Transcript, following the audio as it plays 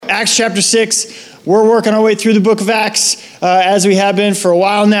Acts chapter 6. We're working our way through the book of Acts as we have been for a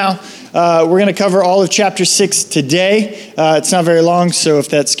while now. We're going to cover all of chapter 6 today. It's not very long, so if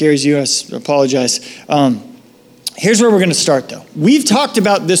that scares you, I apologize. Here's where we're going to start, though. We've talked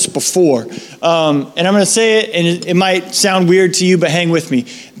about this before, and I'm going to say it, and it might sound weird to you, but hang with me.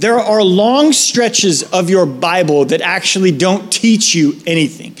 There are long stretches of your Bible that actually don't teach you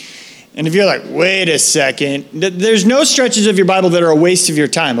anything. And if you're like, wait a second, there's no stretches of your Bible that are a waste of your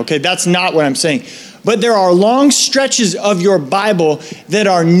time, okay? That's not what I'm saying. But there are long stretches of your Bible that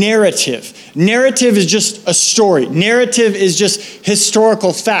are narrative. Narrative is just a story. Narrative is just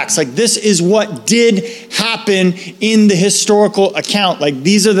historical facts. Like, this is what did happen in the historical account. Like,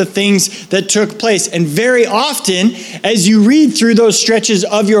 these are the things that took place. And very often, as you read through those stretches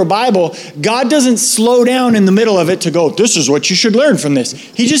of your Bible, God doesn't slow down in the middle of it to go, this is what you should learn from this.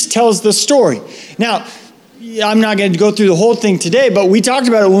 He just tells the story. Now, I'm not going to go through the whole thing today, but we talked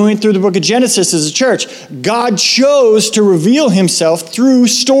about it when we went through the book of Genesis as a church. God chose to reveal himself through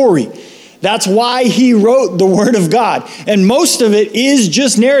story. That's why he wrote the Word of God. And most of it is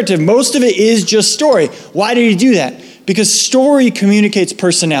just narrative. Most of it is just story. Why did he do that? Because story communicates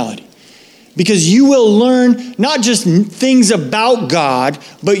personality. Because you will learn not just things about God,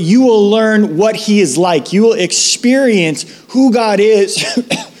 but you will learn what he is like. You will experience who God is.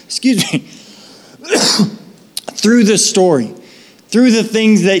 Excuse me. Through the story, through the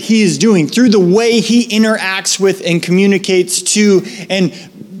things that he is doing, through the way he interacts with and communicates to and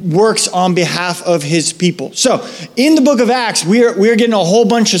works on behalf of his people. So in the book of Acts, we're getting a whole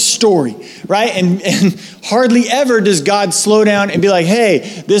bunch of story, right? And hardly ever does God slow down and be like,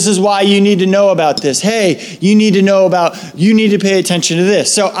 hey, this is why you need to know about this. Hey, you need to pay attention to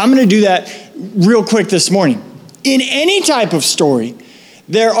this. So I'm going to do that real quick this morning. In any type of story,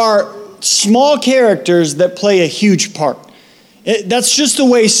 there are small characters that play a huge part. That's just the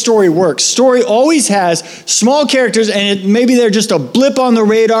way story works. Story always has small characters, and maybe they're just a blip on the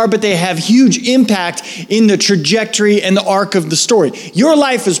radar, but they have huge impact in the trajectory and the arc of the story. Your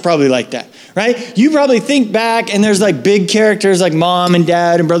life is probably like that, right? You probably think back, and there's like big characters like mom and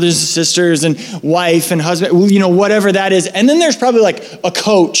dad and brothers and sisters and wife and husband, whatever that is. And then there's probably like a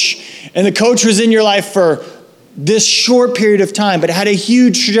coach, and the coach was in your life for this short period of time, but had a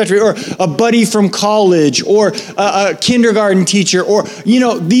huge trajectory, or a buddy from college, or a kindergarten teacher, or,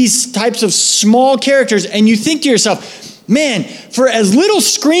 these types of small characters. And you think to yourself, man, for as little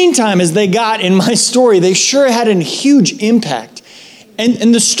screen time as they got in my story, they sure had a huge impact.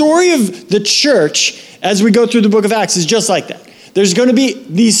 And the story of the church, as we go through the book of Acts, is just like that. There's going to be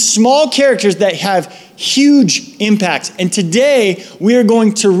these small characters that have huge impacts. And today we are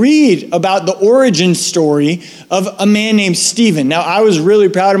going to read about the origin story of a man named Stephen. Now, I was really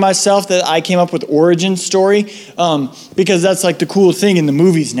proud of myself that I came up with origin story because that's like the cool thing in the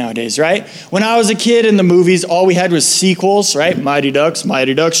movies nowadays, right? When I was a kid in the movies, all we had was sequels, right? Mighty Ducks 2,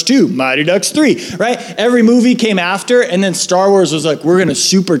 Mighty Ducks 3, right? Every movie came after, and then Star Wars was like, we're going to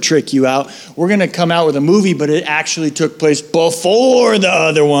super trick you out. We're going to come out with a movie, but it actually took place before the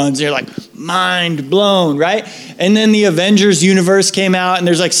other ones. You're like, mind blown, right? And then the Avengers universe came out, and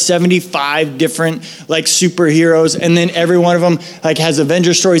there's like 75 different like superheroes, and then every one of them like has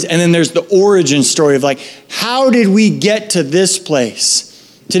Avenger stories, and then there's the origin story of like, how did we get to this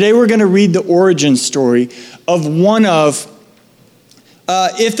place? Today we're going to read the origin story of one of,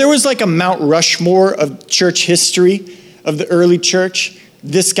 if there was like a Mount Rushmore of church history of the early church,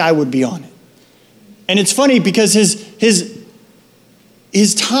 this guy would be on it. And it's funny because his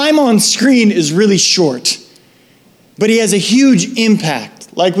time on screen is really short, but he has a huge impact.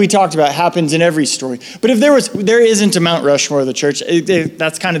 Like we talked about, happens in every story. But if there isn't a Mount Rushmore of the church,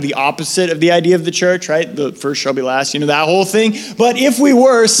 that's kind of the opposite of the idea of the church, right? The first shall be last, that whole thing. But if we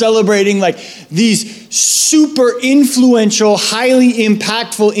were celebrating like these super influential, highly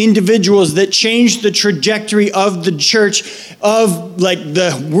impactful individuals that changed the trajectory of the church, of like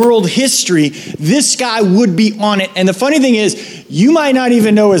the world history, this guy would be on it. And the funny thing is, you might not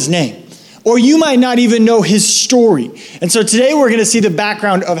even know his name. Or you might not even know his story. And so today we're going to see the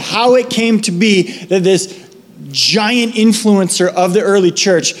background of how it came to be that this giant influencer of the early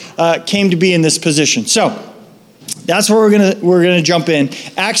church came to be in this position. So that's where we're going to jump in.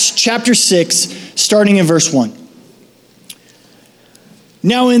 Acts chapter 6, starting in verse 1.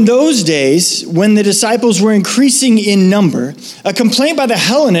 Now in those days, when the disciples were increasing in number, a complaint by the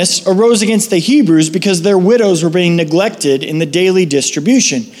Hellenists arose against the Hebrews because their widows were being neglected in the daily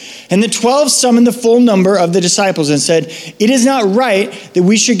distribution. And the 12 summoned the full number of the disciples and said, "It is not right that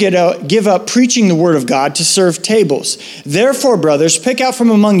we should give up preaching the word of God to serve tables. Therefore, brothers, pick out from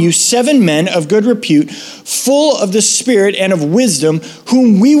among you 7 men of good repute, full of the Spirit and of wisdom,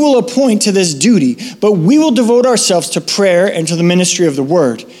 whom we will appoint to this duty. But we will devote ourselves to prayer and to the ministry of the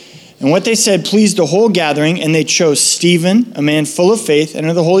word." And what they said pleased the whole gathering, and they chose Stephen, a man full of faith and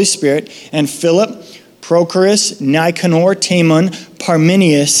of the Holy Spirit, and Philip, Prochorus, Nicanor, Timon,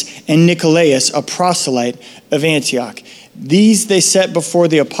 Parmenius, and Nicolaus, a proselyte of Antioch. These they set before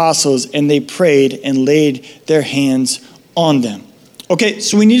the apostles, and they prayed and laid their hands on them. Okay,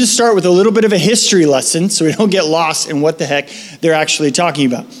 so we need to start with a little bit of a history lesson so we don't get lost in what the heck they're actually talking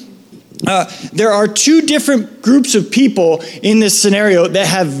about. There are 2 different groups of people in this scenario that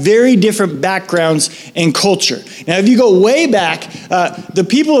have very different backgrounds and culture. Now, if you go way back, the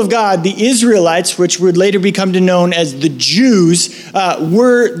people of God, the Israelites, which would later become known as the Jews,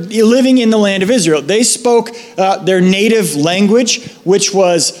 were living in the land of Israel. They spoke their native language, which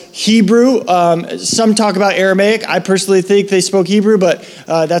was Hebrew. Some talk about Aramaic. I personally think they spoke Hebrew, but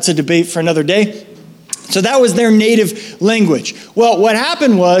that's a debate for another day. So that was their native language. Well, what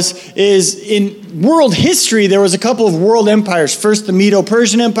happened is in world history, there was a couple of world empires. First, the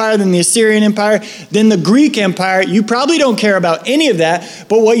Medo-Persian Empire, then the Assyrian Empire, then the Greek Empire. You probably don't care about any of that,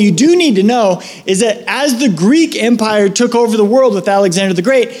 but what you do need to know is that as the Greek Empire took over the world with Alexander the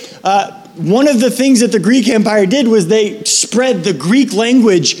Great, one of the things that the Greek Empire did was they spread the Greek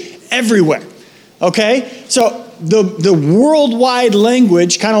language everywhere. Okay? So the worldwide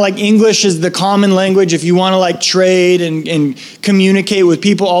language, kind of like English is the common language. If you want to like trade and communicate with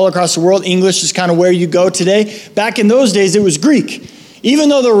people all across the world, English is kind of where you go today. Back in those days, it was Greek. Even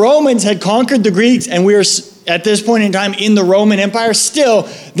though the Romans had conquered the Greeks and we were at this point in time in the Roman Empire, still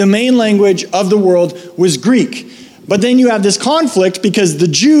the main language of the world was Greek. But then you have this conflict because the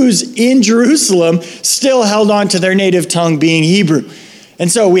Jews in Jerusalem still held on to their native tongue being Hebrew.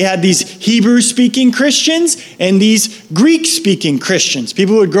 And so we had these Hebrew-speaking Christians and these Greek-speaking Christians.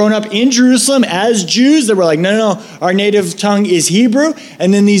 People who had grown up in Jerusalem as Jews that were like, no, our native tongue is Hebrew.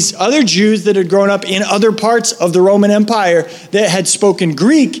 And then these other Jews that had grown up in other parts of the Roman Empire that had spoken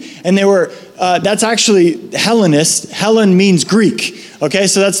Greek, and they were, that's actually Hellenist. Hellen means Greek. Okay,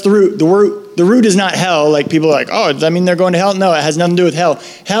 so that's the root. The root is not hell, like people are like, oh, does that mean they're going to hell? No, it has nothing to do with hell.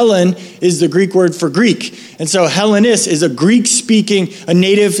 Hellen is the Greek word for Greek. And so Hellenist is a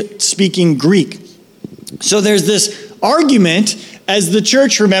native-speaking Greek. So there's this argument as the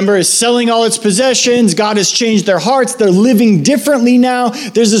church, remember, is selling all its possessions. God has changed their hearts. They're living differently now.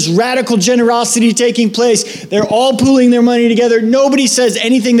 There's this radical generosity taking place. They're all pooling their money together. Nobody says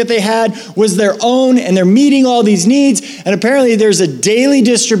anything that they had was their own, and they're meeting all these needs. And apparently there's a daily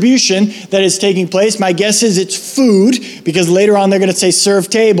distribution that is taking place. My guess is it's food, because later on they're going to say serve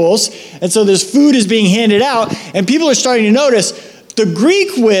tables. And so this food is being handed out, and people are starting to notice the Greek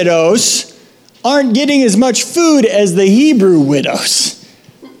widows aren't getting as much food as the Hebrew widows.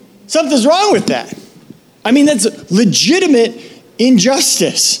 Something's wrong with that. I mean, that's legitimate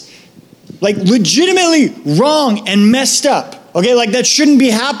injustice. Like legitimately wrong and messed up. Okay, like that shouldn't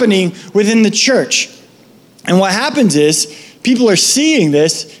be happening within the church. And what happens is people are seeing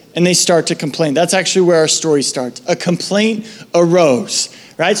this and they start to complain. That's actually where our story starts. A complaint arose,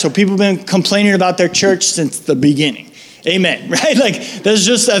 right? So people have been complaining about their church since the beginning. Amen, right? Like, that's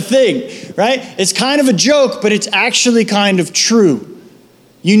just a thing, right? It's kind of a joke, but it's actually kind of true.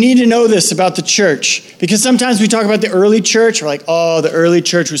 You need to know this about the church, because sometimes we talk about the early church. We're like, oh, the early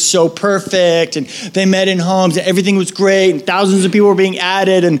church was so perfect, and they met in homes, and everything was great, and thousands of people were being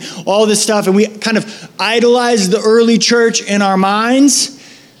added, and all this stuff, and we kind of idolize the early church in our minds.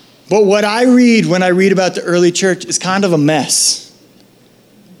 But what I read when I read about the early church is kind of a mess,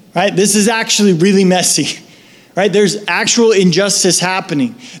 right? This is actually really messy. Right? There's actual injustice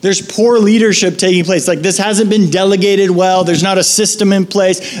happening. There's poor leadership taking place. Like this hasn't been delegated well. There's not a system in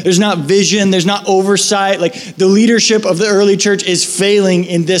place. There's not vision. There's not oversight. Like the leadership of the early church is failing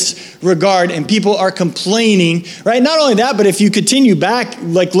in this regard, and people are complaining, right? Not only that, but if you continue back,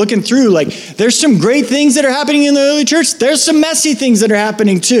 like looking through, like there's some great things that are happening in the early church. There's some messy things that are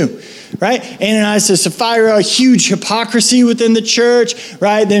happening too. Right? Ananias and Sapphira, a huge hypocrisy within the church,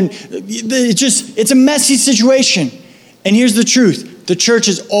 right? Then it's a messy situation. And here's the truth. The church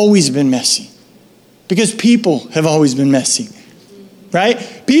has always been messy because people have always been messy,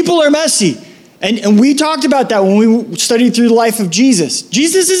 right? People are messy. And we talked about that when we studied through the life of Jesus.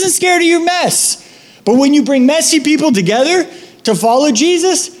 Jesus isn't scared of your mess. But when you bring messy people together, to follow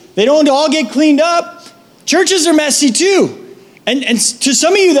Jesus, they don't all get cleaned up. Churches are messy too. And to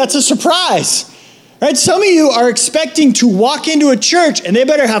some of you, that's a surprise. Right? Some of you are expecting to walk into a church and they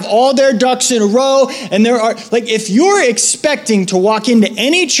better have all their ducks in a row. And if you're expecting to walk into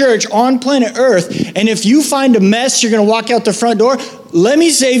any church on planet Earth, and if you find a mess, you're going to walk out the front door, let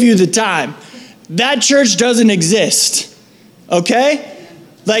me save you the time. That church doesn't exist. Okay?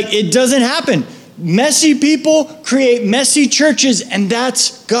 It doesn't happen. Messy people create messy churches, and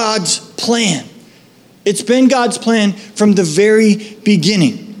that's God's plan. It's been God's plan from the very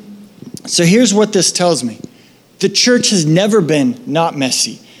beginning. So here's what this tells me. The church has never been not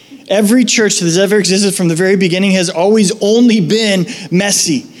messy. Every church that has ever existed from the very beginning has always only been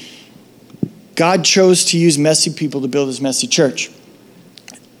messy. God chose to use messy people to build his messy church.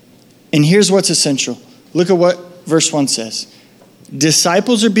 And here's what's essential. Look at what verse 1 says.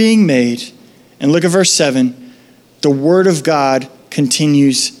 Disciples are being made, and look at verse 7. The word of God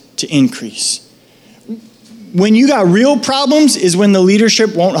continues to increase. When you got real problems is when the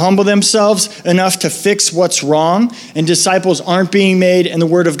leadership won't humble themselves enough to fix what's wrong, and disciples aren't being made, and the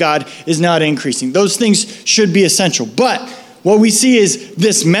word of God is not increasing. Those things should be essential. But what we see is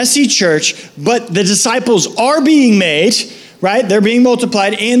this messy church, but the disciples are being made, right? They're being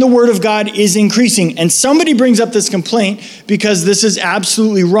multiplied, and the word of God is increasing. And somebody brings up this complaint because this is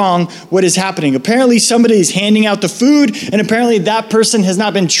absolutely wrong what is happening. Apparently somebody is handing out the food, and apparently that person has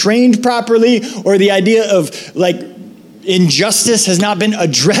not been trained properly, or the idea of injustice has not been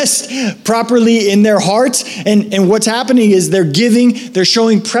addressed properly in their hearts. And what's happening is they're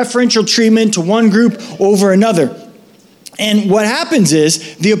showing preferential treatment to one group over another. And what happens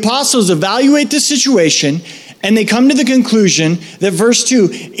is the apostles evaluate the situation, and they come to the conclusion that verse 2,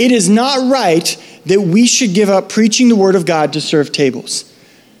 it is not right that we should give up preaching the word of God to serve tables.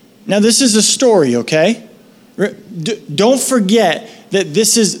 Now, this is a story, okay? Don't forget that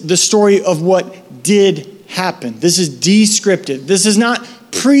this is the story of what did happen. This is descriptive. This is not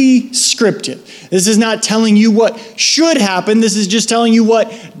prescriptive. This is not telling you what should happen. This is just telling you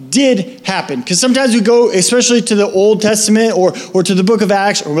what did happen. Because sometimes we go, especially to the Old Testament or to the book of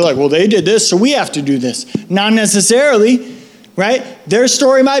Acts, and we're like, well, they did this, so we have to do this. Not necessarily, right? Their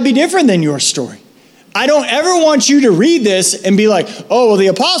story might be different than your story. I don't ever want you to read this and be like, oh, well, the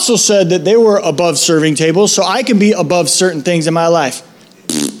apostles said that they were above serving tables, so I can be above certain things in my life.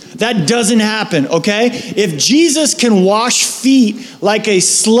 That doesn't happen, okay? If Jesus can wash feet like a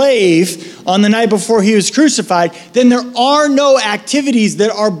slave on the night before he was crucified, then there are no activities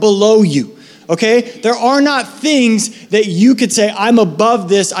that are below you, okay? There are not things that you could say, I'm above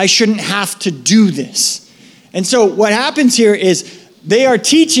this, I shouldn't have to do this. And so what happens here is they are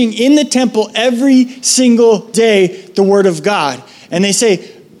teaching in the temple every single day the word of God. And they say,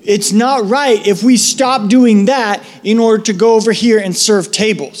 it's not right if we stop doing that in order to go over here and serve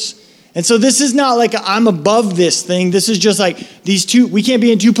tables. And so this is not like I'm above this thing. This is just like these two, we can't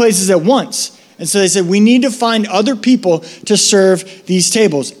be in two places at once. And so they said, we need to find other people to serve these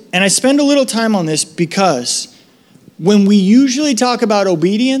tables. And I spend a little time on this because when we usually talk about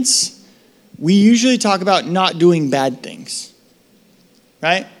obedience, we usually talk about not doing bad things,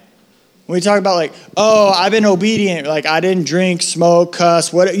 right? We talk about like, oh, I've been obedient. Like I didn't drink, smoke,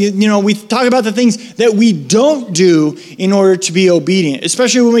 cuss. We talk about the things that we don't do in order to be obedient,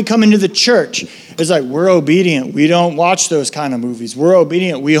 especially when we come into the church. It's like, we're obedient. We don't watch those kind of movies. We're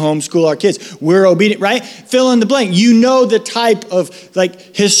obedient. We homeschool our kids. We're obedient, right? Fill in the blank. You know the type of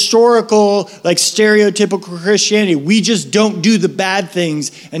like historical, like stereotypical Christianity. We just don't do the bad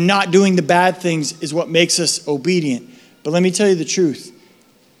things, and not doing the bad things is what makes us obedient. But let me tell you the truth.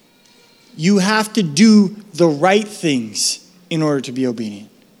 You have to do the right things in order to be obedient.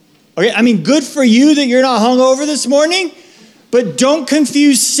 Okay, I mean, good for you that you're not hungover this morning, but don't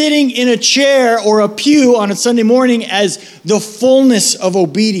confuse sitting in a chair or a pew on a Sunday morning as the fullness of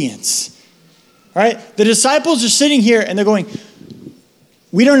obedience. All right, the disciples are sitting here and they're going,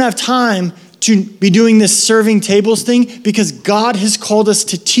 we don't have time to be doing this serving tables thing because God has called us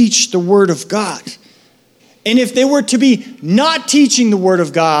to teach the word of God. And if they were to be not teaching the word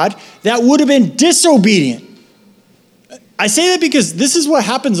of God, that would have been disobedient. I say that because this is what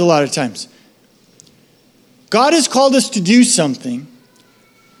happens a lot of times. God has called us to do something,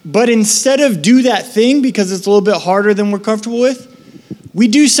 but instead of do that thing because it's a little bit harder than we're comfortable with, we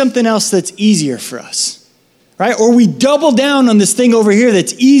do something else that's easier for us, right? Or we double down on this thing over here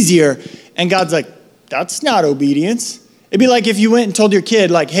that's easier, and God's like, that's not obedience. It'd be like if you went and told your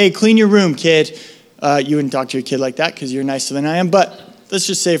kid, like, hey, clean your room, kid. You wouldn't talk to your kid like that because you're nicer than I am. But let's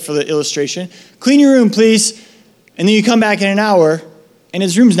just say for the illustration, clean your room, please. And then you come back in an hour and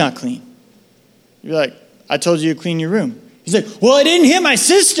his room's not clean. You're like, I told you to clean your room. He's like, well, I didn't hit my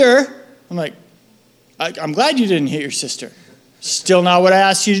sister. I'm like, I'm glad you didn't hit your sister. Still not what I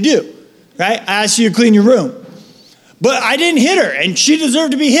asked you to do, right? I asked you to clean your room. But I didn't hit her, and she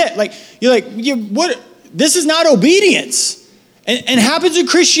deserved to be hit. What? This is not obedience. And happens in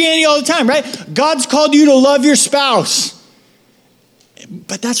Christianity all the time, right? God's called you to love your spouse.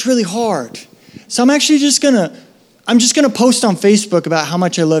 But that's really hard. So I'm just gonna post on Facebook about how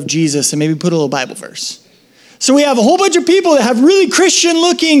much I love Jesus and maybe put a little Bible verse. So we have a whole bunch of people that have really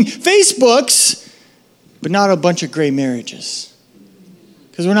Christian-looking Facebooks, but not a bunch of gray marriages.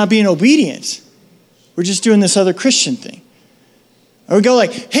 Because we're not being obedient. We're just doing this other Christian thing. Or we go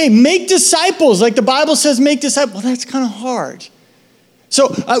like, hey, make disciples. Like the Bible says, make disciples. Well, that's kind of hard.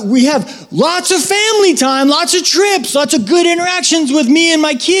 So we have lots of family time, lots of trips, lots of good interactions with me and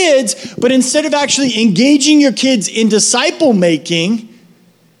my kids. But instead of actually engaging your kids in disciple making,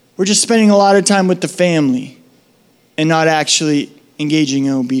 we're just spending a lot of time with the family and not actually engaging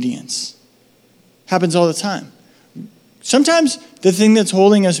in obedience. Happens all the time. Sometimes the thing that's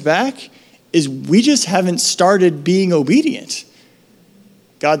holding us back is we just haven't started being obedient.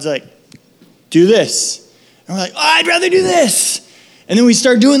 God's like, do this. And we're like, I'd rather do this. And then we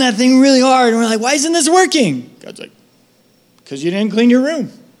start doing that thing really hard. And we're like, why isn't this working? God's like, because you didn't clean your room.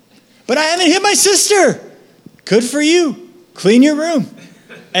 But I haven't hit my sister. Good for you. Clean your room.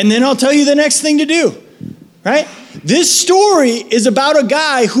 And then I'll tell you the next thing to do. Right? This story is about a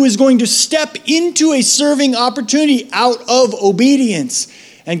guy who is going to step into a serving opportunity out of obedience.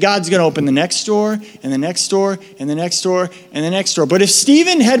 And God's going to open the next door, and the next door, and the next door, and the next door. But if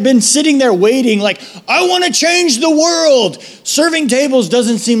Stephen had been sitting there waiting like, I want to change the world, serving tables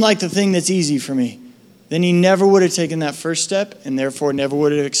doesn't seem like the thing that's easy for me, then he never would have taken that first step, and therefore never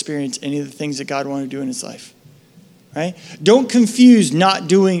would have experienced any of the things that God wanted to do in his life. Right? Don't confuse not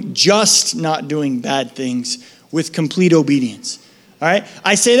doing bad things with complete obedience. All right?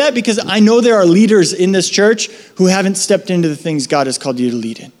 I say that because I know there are leaders in this church who haven't stepped into the things God has called you to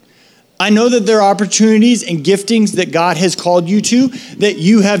lead in. I know that there are opportunities and giftings that God has called you to that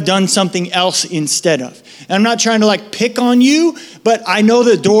you have done something else instead of. And I'm not trying to pick on you, but I know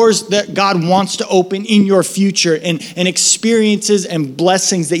the doors that God wants to open in your future and experiences and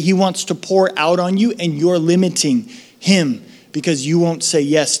blessings that he wants to pour out on you, and you're limiting him because you won't say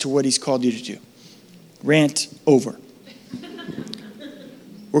yes to what he's called you to do. Rant over.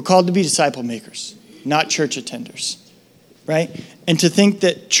 We're called to be disciple makers, not church attenders, right? And to think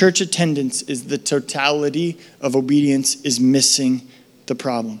that church attendance is the totality of obedience is missing the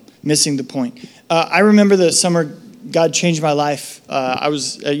problem, missing the point. I remember the summer God changed my life. I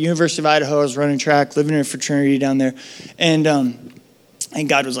was at University of Idaho. I was running track, living in a fraternity down there. And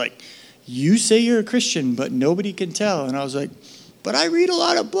God was like, you say you're a Christian, but nobody can tell. And I was like, but I read a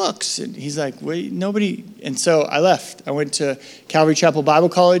lot of books. And he's like, wait, nobody. And so I left. I went to Calvary Chapel Bible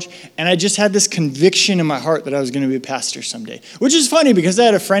College, and I just had this conviction in my heart that I was going to be a pastor someday, which is funny because I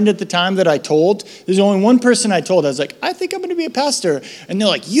had a friend at the time that I told. There's only one person I told. I was like, I think I'm going to be a pastor. And they're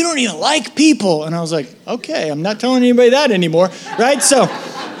like, you don't even like people. And I was like, okay, I'm not telling anybody that anymore, right? So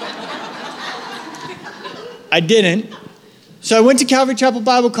I didn't. So I went to Calvary Chapel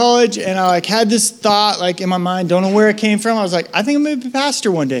Bible College, and I had this thought in my mind, don't know where it came from. I was like, I think I'm going to be a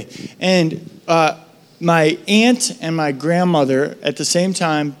pastor one day. And my aunt and my grandmother at the same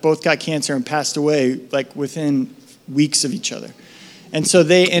time both got cancer and passed away within weeks of each other. And so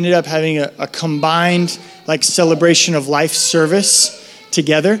they ended up having a combined celebration of life service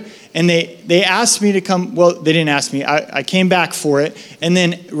together. And they asked me to come. Well, they didn't ask me. I came back for it. And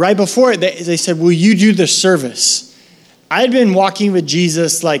then right before it, they said, will you do the service? I had been walking with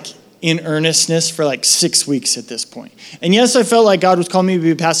Jesus in earnestness for 6 weeks at this point. And yes, I felt like God was calling me to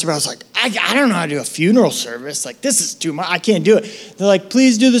be a pastor, but I was like, I don't know how to do a funeral service. This is too much. I can't do it. They're like,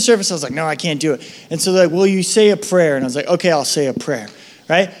 please do the service. I was like, no, I can't do it. And so they're like, will you say a prayer? And I was like, okay, I'll say a prayer.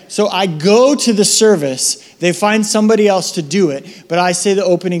 Right? So I go to the service. They find somebody else to do it, but I say the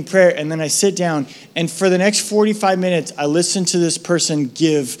opening prayer, and then I sit down. And for the next 45 minutes, I listen to this person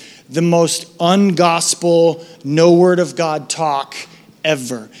give the most ungospel, no word of God talk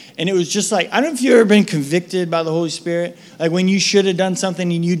ever. And it was just I don't know if you've ever been convicted by the Holy Spirit, when you should have done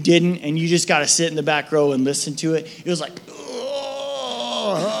something and you didn't, and you just got to sit in the back row and listen to it. It was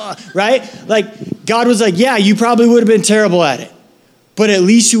right? God was like, yeah, you probably would have been terrible at it, but at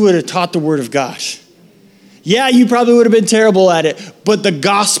least you would have taught the word of God. Yeah, you probably would have been terrible at it, but the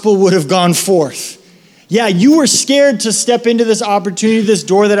gospel would have gone forth. Yeah, you were scared to step into this opportunity, this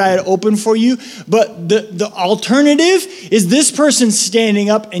door that I had opened for you. But the alternative is this person standing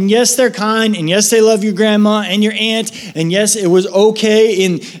up, and yes, they're kind, and yes, they love your grandma and your aunt, and yes, it was okay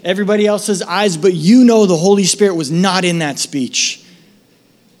in everybody else's eyes, but you know the Holy Spirit was not in that speech.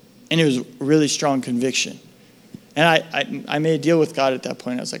 And it was a really strong conviction. And I made a deal with God at that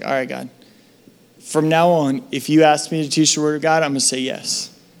point. I was like, all right, God, from now on, if you ask me to teach the Word of God, I'm going to say yes.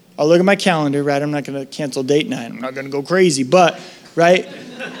 I'll look at my calendar, right? I'm not going to cancel date night. I'm not going to go crazy. But, right,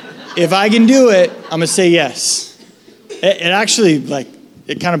 if I can do it, I'm going to say yes. It actually,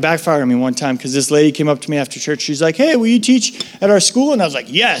 it kind of backfired on me one time because this lady came up to me after church. She's like, hey, will you teach at our school? And I was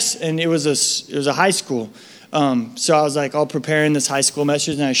like, yes. And it was a high school. So I was like all preparing this high school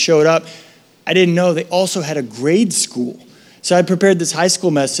message, and I showed up. I didn't know they also had a grade school. So I prepared this high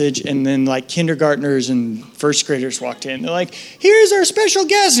school message, and then kindergartners and first graders walked in. They're like, here's our special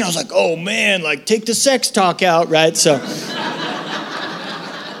guest. And I was like, oh man, take the sex talk out, right? So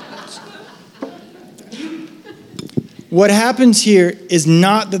what happens here is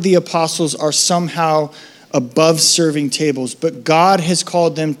not that the apostles are somehow above serving tables, but God has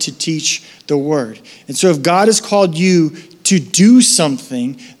called them to teach the word. And so if God has called you to do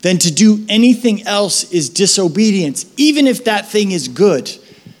something, then to do anything else is disobedience, even if that thing is good.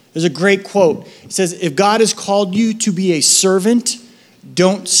 There's a great quote. It says, if God has called you to be a servant,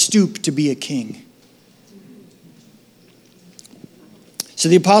 don't stoop to be a king. So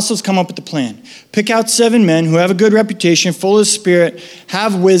the apostles come up with the plan. Pick out 7 men who have a good reputation, full of spirit,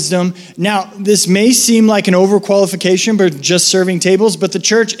 have wisdom. Now, this may seem like an overqualification, but just serving tables, but the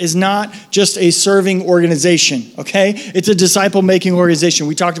church is not just a serving organization, okay? It's a disciple-making organization.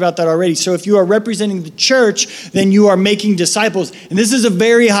 We talked about that already. So if you are representing the church, then you are making disciples. And this is a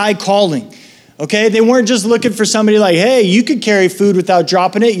very high calling. Okay, they weren't just looking for somebody like, hey, you could carry food without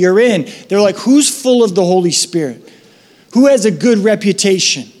dropping it, you're in. They're like, who's full of the Holy Spirit? Who has a good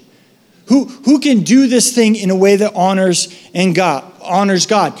reputation? Who can do this thing in a way that honors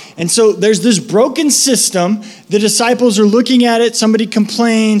God? And so there's this broken system. The disciples are looking at it. Somebody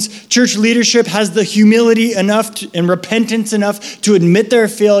complains. Church leadership has the humility enough and repentance enough to admit their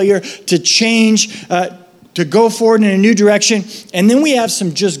failure, to change, to go forward in a new direction. And then we have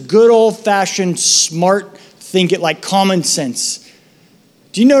some just good old-fashioned smart thinking, like common sense.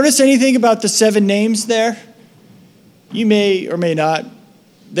 Do you notice anything about the 7 names there? You may or may not.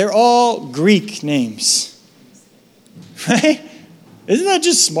 They're all Greek names. Right? Isn't that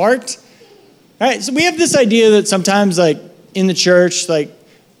just smart? Right? So we have this idea that sometimes in the church, there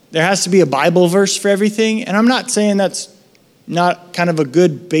has to be a Bible verse for everything. And I'm not saying that's not kind of a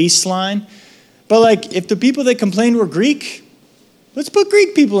good baseline. But if the people that complained were Greek, let's put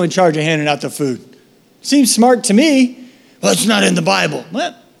Greek people in charge of handing out the food. Seems smart to me. Well, it's not in the Bible.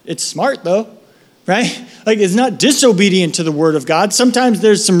 Well, it's smart though. Right? It's not disobedient to the word of God. Sometimes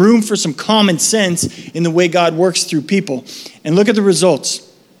there's some room for some common sense in the way God works through people. And look at the results.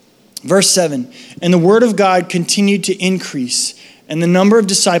 Verse 7, and the word of God continued to increase, and the number of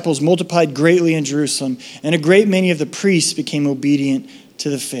disciples multiplied greatly in Jerusalem, and a great many of the priests became obedient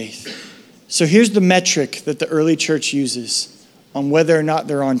to the faith. So here's the metric that the early church uses on whether or not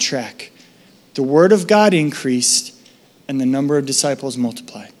they're on track. The word of God increased, and the number of disciples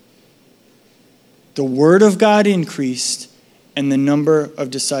multiplied. The word of God increased, and the number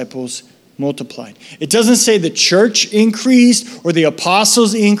of disciples multiplied. It doesn't say the church increased, or the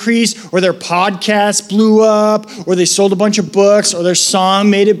apostles increased, or their podcast blew up, or they sold a bunch of books, or their song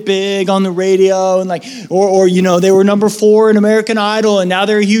made it big on the radio, and or they were number 4 in American Idol, and now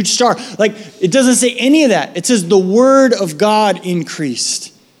they're a huge star. It doesn't say any of that. It says the word of God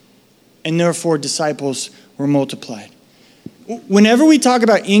increased, and therefore disciples were multiplied. Whenever we talk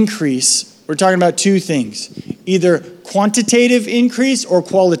about increase, we're talking about 2 things, either quantitative increase or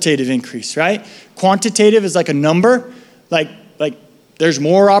qualitative increase, right? Quantitative is like a number, like there's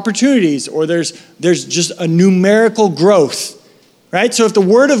more opportunities, or there's just a numerical growth, right? So if the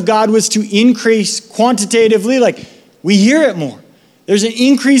word of God was to increase quantitatively, we hear it more. There's an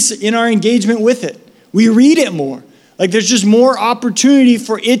increase in our engagement with it. We read it more. There's just more opportunity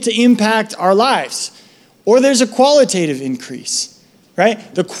for it to impact our lives. Or there's a qualitative increase.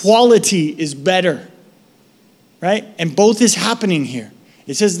 Right? The quality is better. Right? And both is happening here.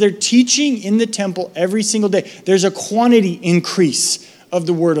 It says they're teaching in the temple every single day. There's a quantity increase of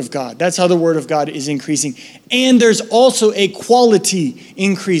the word of God. That's how the word of God is increasing. And there's also a quality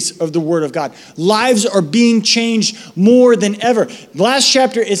increase of the word of God. Lives are being changed more than ever. Last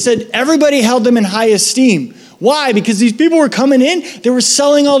chapter, it said everybody held them in high esteem. Why? Because these people were coming in, they were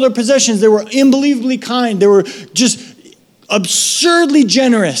selling all their possessions. They were unbelievably kind. They were just absurdly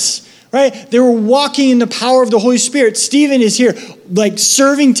generous. right? They were walking in the power of the Holy Spirit. Stephen is here, like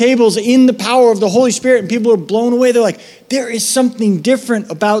serving tables in the power of the Holy Spirit, and people are blown away. They're like, there is something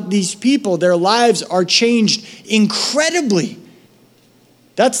different about these people. Their lives are changed incredibly.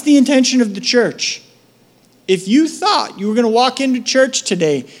 That's the intention of the church. If you thought you were going to walk into church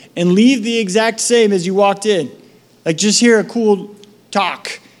today and leave the exact same as you walked in, like just hear a cool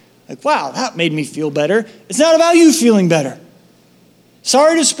talk, like, wow, that made me feel better. It's not about you feeling better.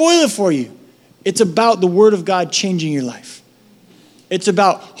 Sorry to spoil it for you. It's about the Word of God changing your life. It's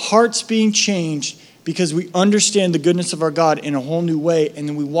about hearts being changed because we understand the goodness of our God in a whole new way, and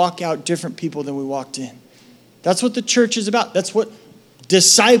then we walk out different people than we walked in. That's what the church is about. That's what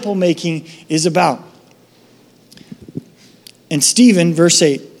disciple making is about. And Stephen, verse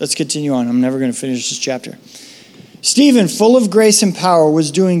 8, let's continue on. I'm never going to finish this chapter. Stephen, full of grace and power,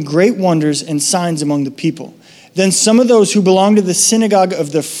 was doing great wonders and signs among the people. Then some of those who belonged to the synagogue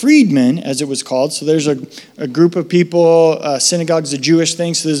of the freedmen, as it was called, so there's a group of people, synagogue's a Jewish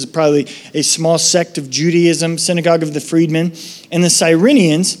thing, so this is probably a small sect of Judaism, synagogue of the freedmen, and the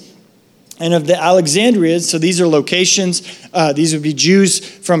Cyrenians, and of the Alexandrians, so these are locations. These would be Jews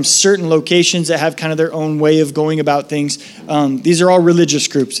from certain locations that have kind of their own way of going about things. These are all religious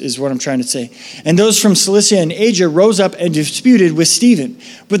groups, is what I'm trying to say. And those from Cilicia and Asia rose up and disputed with Stephen,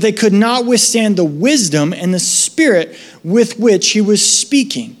 but they could not withstand the wisdom and the spirit with which he was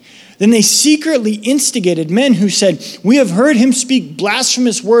speaking. Then they secretly instigated men who said, "We have heard him speak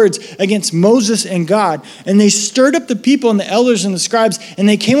blasphemous words against Moses and God." And they stirred up the people and the elders and the scribes, and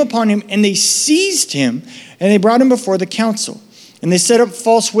they came upon him, and they seized him, and they brought him before the council. And they set up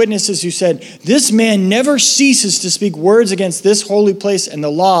false witnesses who said, "This man never ceases to speak words against this holy place and the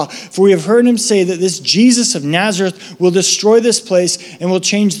law, for we have heard him say that this Jesus of Nazareth will destroy this place and will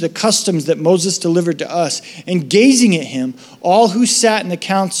change the customs that Moses delivered to us." And gazing at him, all who sat in the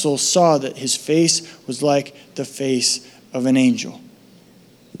council saw that his face was like the face of an angel.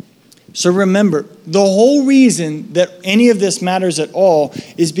 So remember, the whole reason that any of this matters at all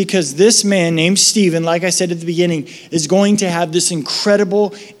is because this man named Stephen, like I said at the beginning, is going to have this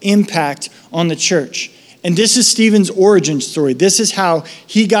incredible impact on the church. And this is Stephen's origin story. This is how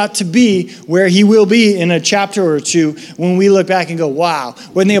he got to be where he will be in a chapter or two when we look back and go, wow.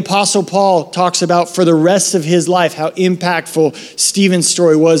 When the Apostle Paul talks about for the rest of his life how impactful Stephen's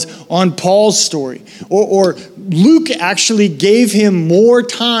story was on Paul's story. Or Luke actually gave him more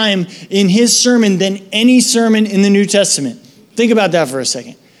time in his sermon than any sermon in the New Testament. Think about that for a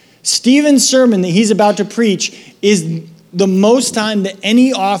second. Stephen's sermon that he's about to preach is the most time that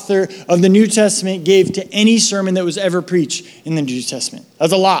any author of the New Testament gave to any sermon that was ever preached in the New Testament.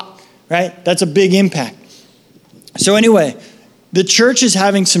 That's a lot, right? That's a big impact. So anyway, the church is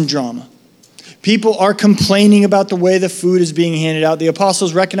having some drama. People are complaining about the way the food is being handed out. The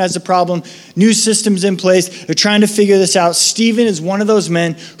apostles recognize the problem. New systems in place. They're trying to figure this out. Stephen is one of those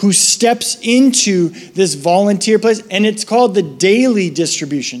men who steps into this volunteer place, and it's called the daily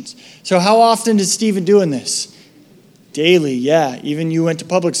distributions. So how often is Stephen doing this? Daily, yeah. Even you went to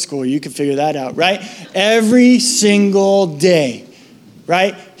public school, you can figure that out, right? Every single day,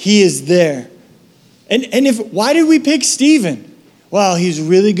 right? He is there. And why did we pick Stephen? Well, he's a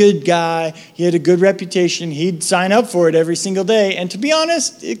really good guy. He had a good reputation. He'd sign up for it every single day. And to be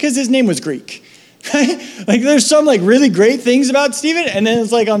honest, because his name was Greek, right? Like there's some like really great things about Stephen. And then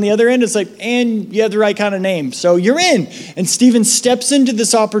it's like on the other end, it's like, and you have the right kind of name. So you're in. And Stephen steps into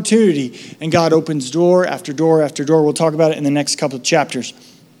this opportunity and God opens door after door after door. We'll talk about it in the next couple of chapters.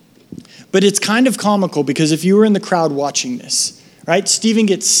 But it's kind of comical because if you were in the crowd watching this, right? Stephen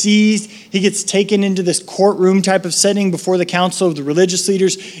gets seized. He gets taken into this courtroom type of setting before the council of the religious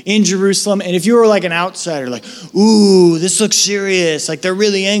leaders in Jerusalem. And if you were like an outsider, like, ooh, this looks serious. Like they're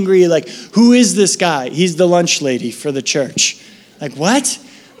really angry. Like, who is this guy? He's the lunch lady for the church. Like, what?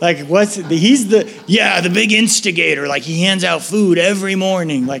 Like, he's the big instigator. Like he hands out food every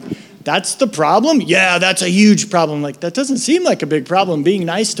morning. Like, that's the problem? Yeah, that's a huge problem. Like, that doesn't seem like a big problem. Being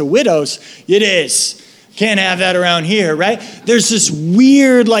nice to widows, it is. Can't have that around here, right? There's this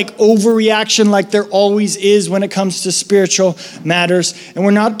weird like overreaction like there always is when it comes to spiritual matters. And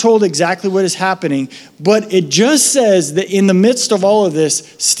we're not told exactly what is happening, but it just says that in the midst of all of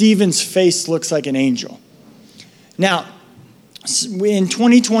this, Stephen's face looks like an angel. Now, in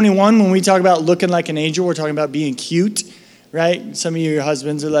 2021, when we talk about looking like an angel, we're talking about being cute, right? Some of your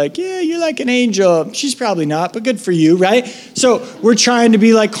husbands are like, yeah, you're like an angel. She's probably not, but good for you, right? So we're trying to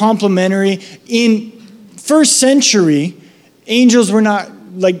be like complimentary. In first century, angels were not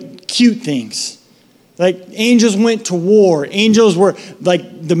like cute things. Like angels went to war. Angels were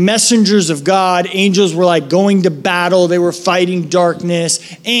like the messengers of God. Angels were like going to battle. They were fighting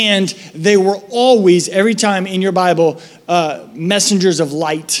darkness. And they were always, every time in your Bible, messengers of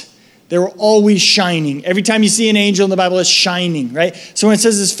light. They were always shining. Every time you see an angel in the Bible, it's shining, right? So when it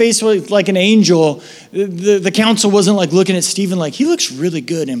says his face was like an angel, the council wasn't like looking at Stephen like, he looks really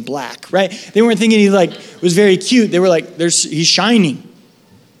good in black, right? They weren't thinking he like was very cute. They were like, he's shining.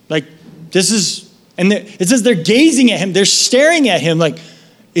 Like this is, and it says they're gazing at him. They're staring at him like,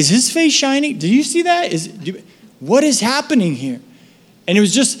 is his face shining? Do you see that? What is happening here? And it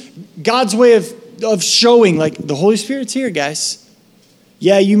was just God's way of showing like the Holy Spirit's here, guys.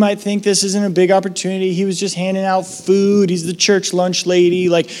 Yeah, you might think this isn't a big opportunity. He was just handing out food. He's the church lunch lady.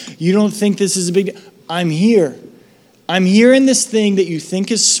 Like, you don't think this is a big... I'm here. I'm here in this thing that you think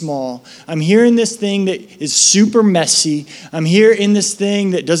is small. I'm here in this thing that is super messy. I'm here in this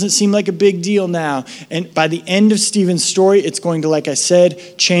thing that doesn't seem like a big deal now. And by the end of Stephen's story, it's going to, like I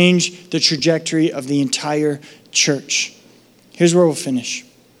said, change the trajectory of the entire church. Here's where we'll finish.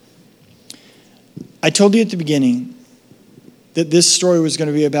 I told you at the beginning that this story was going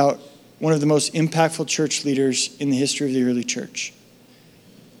to be about one of the most impactful church leaders in the history of the early church.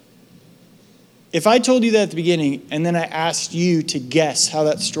 If I told you that at the beginning, and then I asked you to guess how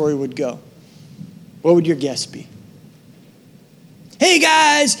that story would go, what would your guess be? Hey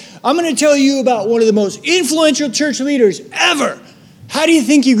guys, I'm going to tell you about one of the most influential church leaders ever. How do you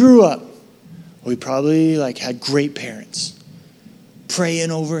think he grew up? Well, he probably had great parents.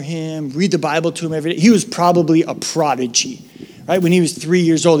 Praying over him, read the Bible to him every day. He was probably a prodigy, right? When he was 3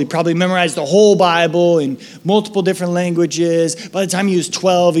 years old, he probably memorized the whole Bible in multiple different languages. By the time he was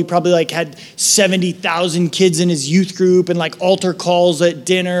 12, he probably had 70,000 kids in his youth group and altar calls at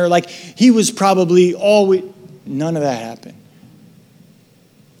dinner. He was probably always, none of that happened.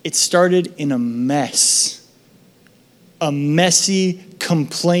 It started in a mess. A messy,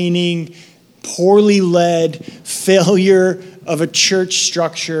 complaining, poorly led failure of a church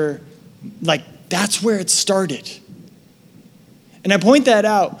structure. That's where it started. And I point that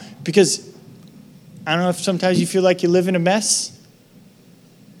out because I don't know if sometimes you feel like you live in a mess.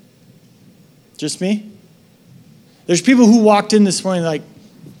 Just me? There's people who walked in this morning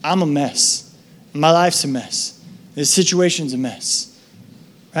I'm a mess. My life's a mess. This situation's a mess.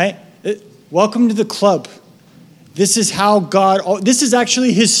 Right? Welcome to the club. This is how God, this is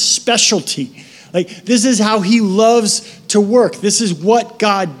actually his specialty. This is how he loves to work. This is what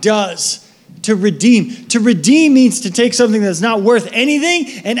God does, to redeem. To redeem means to take something that's not worth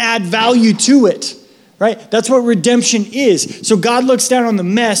anything and add value to it, right? That's what redemption is. So God looks down on the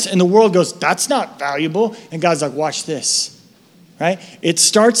mess and the world goes, that's not valuable. And God's like, watch this, right? It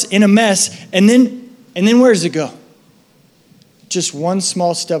starts in a mess and then where does it go? Just one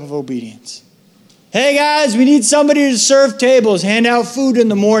small step of obedience. Hey guys, we need somebody to serve tables, hand out food in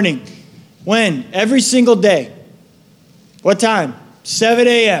the morning. When? Every single day. What time? 7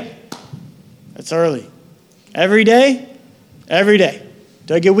 a.m. That's early. Every day? Every day.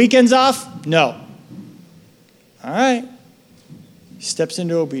 Do I get weekends off? No. All right. He steps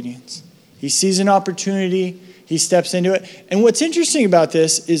into obedience. He sees an opportunity. He steps into it. And what's interesting about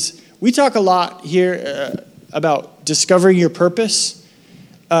this is we talk a lot here about discovering your purpose.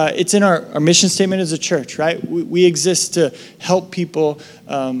 It's in our mission statement as a church, right? We exist to help people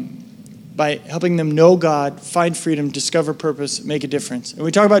by helping them know God, find freedom, discover purpose, make a difference. And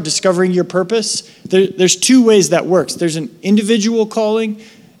we talk about discovering your purpose. There's two ways that works. There's an individual calling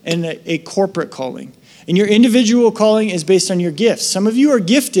and a corporate calling. And your individual calling is based on your gifts. Some of you are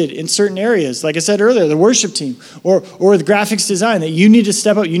gifted in certain areas. Like I said earlier, the worship team or with graphics design that you need to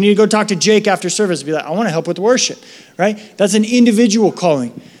step up. You need to go talk to Jake after service and be like, I want to help with worship, right? That's an individual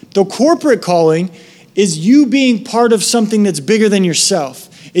calling. The corporate calling is you being part of something that's bigger than yourself.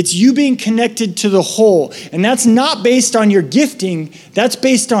 It's you being connected to the whole. And that's not based on your gifting. That's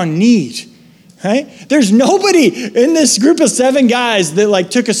based on need. Right? There's nobody in this group of 7 guys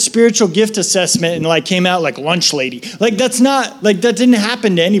that took a spiritual gift assessment and came out like lunch lady. That's not, that didn't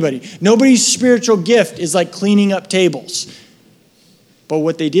happen to anybody. Nobody's spiritual gift is cleaning up tables. But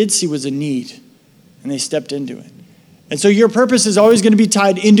what they did see was a need and they stepped into it. And so your purpose is always going to be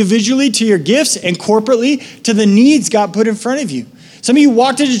tied individually to your gifts and corporately to the needs God put in front of you. Some of you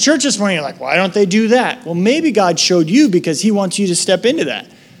walked into church this morning, you're like, why don't they do that? Well, maybe God showed you because he wants you to step into that,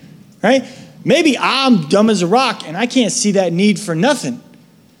 right? Maybe I'm dumb as a rock and I can't see that need for nothing,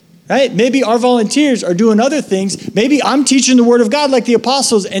 right? Maybe our volunteers are doing other things. Maybe I'm teaching the word of God like the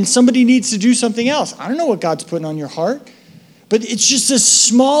apostles and somebody needs to do something else. I don't know what God's putting on your heart, but it's just this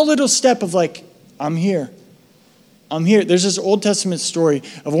small little step of I'm here. I'm here. There's this Old Testament story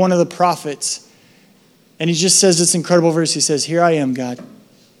of one of the prophets. And he just says this incredible verse. He says, here I am, God.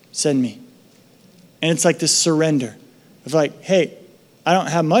 Send me. And it's like this surrender of like, hey, I don't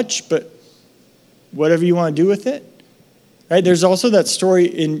have much, but whatever you want to do with it. Right? There's also that story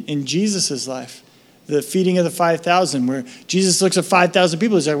in Jesus' life, the feeding of the 5,000, where Jesus looks at 5,000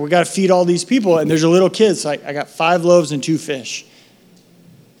 people. He's like, we got to feed all these people. And there's a little kid. It's like, I got 5 loaves and 2 fish.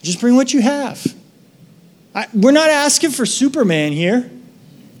 Just bring what you have. We're not asking for Superman here.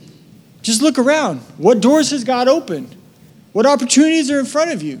 Just look around. What doors has God opened? What opportunities are in front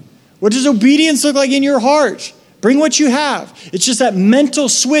of you? What does obedience look like in your heart? Bring what you have. It's just that mental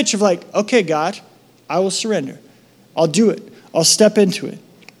switch of like, okay, God, I will surrender. I'll do it. I'll step into it.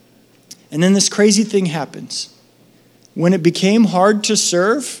 And then this crazy thing happens. When it became hard to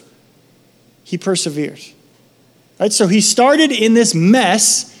serve, he persevered. Right? So he started in this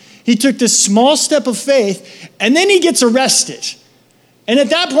mess. He took this small step of faith, and then he gets arrested. And at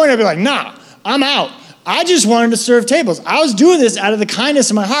that point, I'd be like, nah, I'm out. I just wanted to serve tables. I was doing this out of the kindness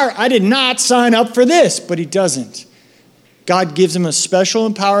of my heart. I did not sign up for this, but he doesn't. God gives him a special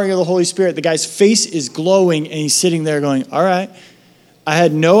empowering of the Holy Spirit. The guy's face is glowing, and he's sitting there going, all right, I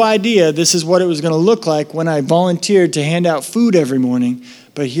had no idea this is what it was going to look like when I volunteered to hand out food every morning.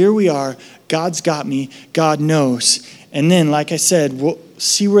 But here we are. God's got me. God knows. And then, like I said, we'll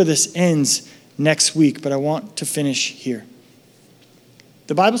see where this ends next week, but I want to finish here.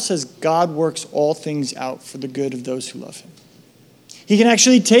 The Bible says God works all things out for the good of those who love him. He can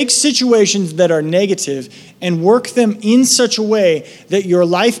actually take situations that are negative and work them in such a way that your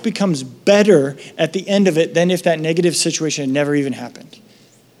life becomes better at the end of it than if that negative situation had never even happened.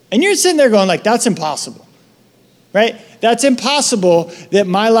 And you're sitting there going like, that's impossible, right? That's impossible that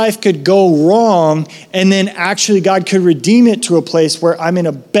my life could go wrong and then actually God could redeem it to a place where I'm in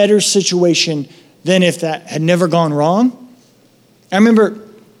a better situation than if that had never gone wrong. I remember,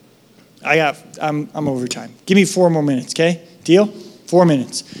 I'm over time. Give me 4 more minutes, okay? Deal? 4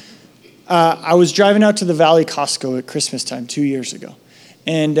 minutes. I was driving out to the Valley Costco at Christmas time 2 years ago.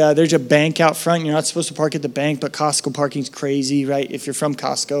 And there's a bank out front. You're not supposed to park at the bank, but Costco parking's crazy, right? If you're from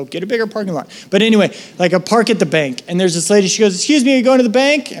Costco, get a bigger parking lot. But anyway, like a park at the bank. And there's this lady, she goes, excuse me, are you going to the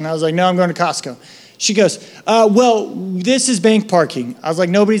bank? And I was like, no, I'm going to Costco. She goes, well, this is bank parking. I was like,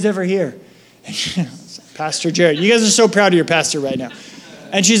 nobody's ever here. Pastor Jared, you guys are so proud of your pastor right now.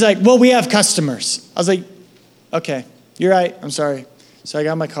 And she's like, well, we have customers. I was like, okay, you're right. I'm sorry. So I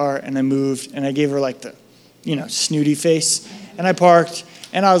got in my car and I moved and I gave her like the, snooty face. And I parked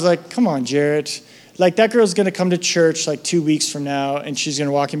and I was like, come on, Jared. Like that girl's going to come to church like 2 weeks from now and she's going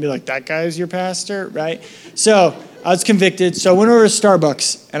to walk and be like, that guy's your pastor, right? So I was convicted. So I went over to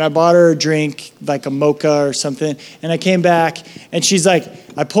Starbucks and I bought her a drink, like a mocha or something. And I came back and she's like,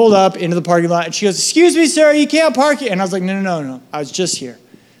 I pulled up into the parking lot and she goes, excuse me, sir, you can't park here. And I was like, no. I was just here.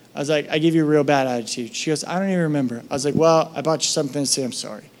 I was like, I give you a real bad attitude. She goes, I don't even remember. I was like, well, I bought you something to say I'm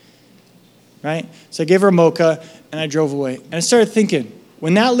sorry. Right? So I gave her a mocha and I drove away. And I started thinking,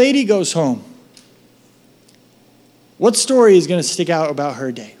 when that lady goes home, what story is going to stick out about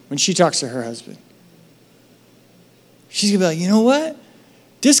her day when she talks to her husband? She's going to be like, you know what?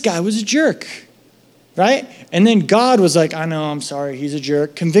 This guy was a jerk. Right? And then God was like, I know, I'm sorry, he's a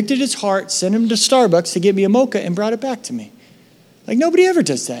jerk. Convicted his heart, sent him to Starbucks to get me a mocha and brought it back to me. Like nobody ever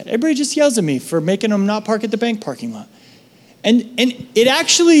does that. Everybody just yells at me for making them not park at the bank parking lot. And it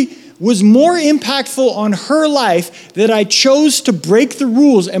actually was more impactful on her life that I chose to break the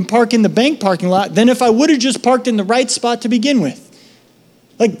rules and park in the bank parking lot than if I would have just parked in the right spot to begin with.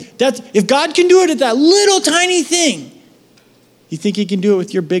 Like that's, if God can do it at that little tiny thing, you think he can do it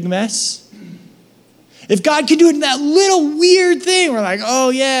with your big mess? If God can do it in that little weird thing, we're like, oh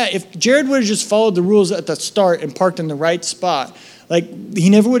yeah, if Jared would have just followed the rules at the start and parked in the right spot, like he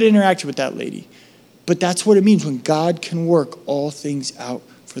never would have interacted with that lady. But that's what it means when God can work all things out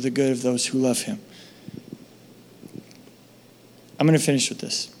for the good of those who love him. I'm going to finish with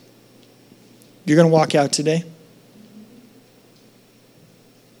this. You're going to walk out today.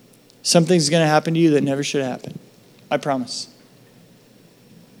 Something's going to happen to you that never should happen. I promise.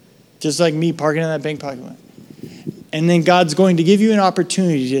 Just like me parking in that bank parking lot. And then God's going to give you an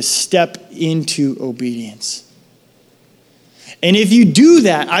opportunity to step into obedience. And if you do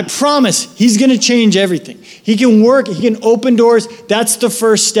that, I promise he's going to change everything. He can work, he can open doors. That's the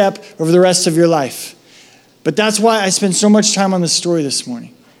first step of the rest of your life. But that's why I spend so much time on this story this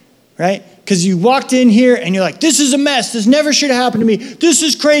morning, right? Because you walked in here and you're like, this is a mess. This never should have happened to me. This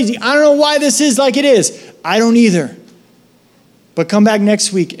is crazy. I don't know why this is like it is. I don't either. But come back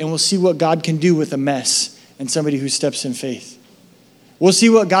next week and we'll see what God can do with a mess and somebody who steps in faith. We'll see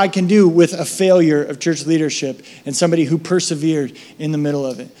what God can do with a failure of church leadership and somebody who persevered in the middle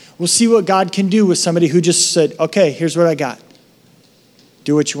of it. We'll see what God can do with somebody who just said, okay, here's what I got.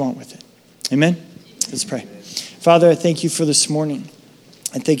 Do what you want with it. Amen? Let's pray. Father, I thank you for this morning.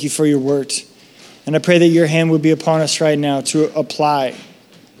 I thank you for your word. And I pray that your hand would be upon us right now to apply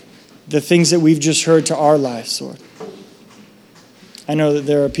the things that we've just heard to our lives, Lord. I know that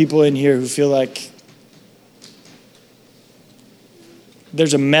there are people in here who feel like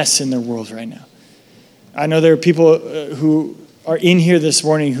there's a mess in their world right now. I know there are people who are in here this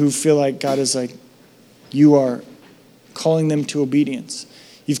morning who feel like God is like, you are calling them to obedience.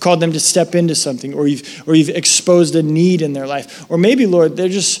 You've called them to step into something, or you've exposed a need in their life. Or maybe, Lord, they're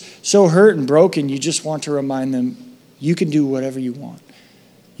just so hurt and broken, you just want to remind them, you can do whatever you want.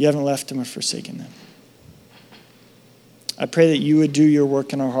 You haven't left them or forsaken them. I pray that you would do your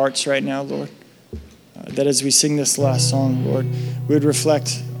work in our hearts right now, Lord. That as we sing this last song, Lord, we would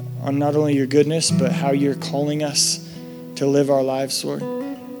reflect on not only your goodness, but how you're calling us to live our lives, Lord.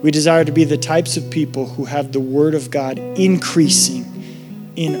 We desire to be the types of people who have the word of God increasing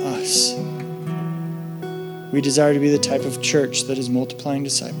in us. We desire to be the type of church that is multiplying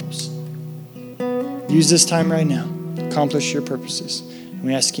disciples. Use this time right now to accomplish your purposes. And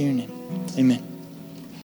we ask in your name. Amen.